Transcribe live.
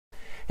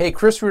Hey,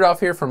 Chris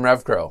Rudolph here from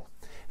RevGrow.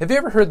 Have you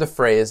ever heard the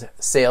phrase,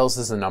 sales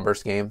is a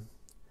numbers game?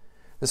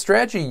 The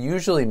strategy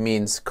usually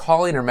means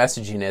calling or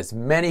messaging as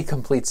many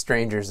complete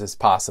strangers as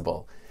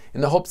possible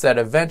in the hopes that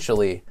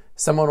eventually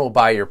someone will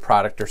buy your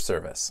product or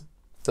service.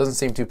 Doesn't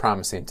seem too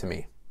promising to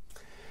me.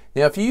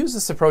 Now, if you use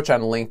this approach on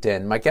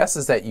LinkedIn, my guess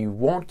is that you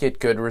won't get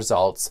good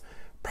results,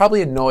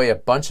 probably annoy a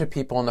bunch of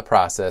people in the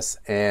process,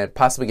 and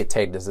possibly get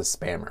tagged as a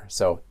spammer.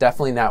 So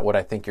definitely not what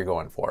I think you're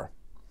going for.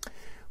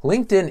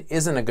 LinkedIn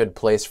isn't a good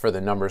place for the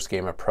numbers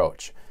game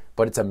approach,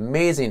 but it's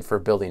amazing for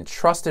building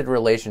trusted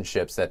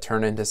relationships that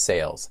turn into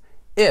sales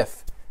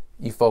if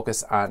you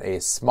focus on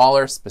a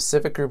smaller,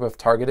 specific group of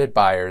targeted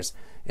buyers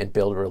and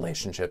build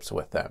relationships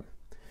with them.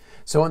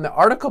 So in the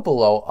article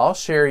below, I'll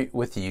share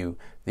with you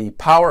the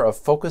power of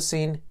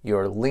focusing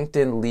your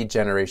LinkedIn lead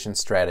generation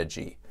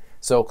strategy.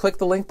 So click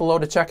the link below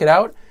to check it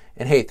out.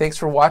 And hey, thanks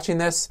for watching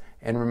this.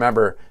 And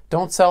remember,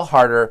 don't sell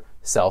harder,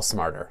 sell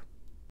smarter.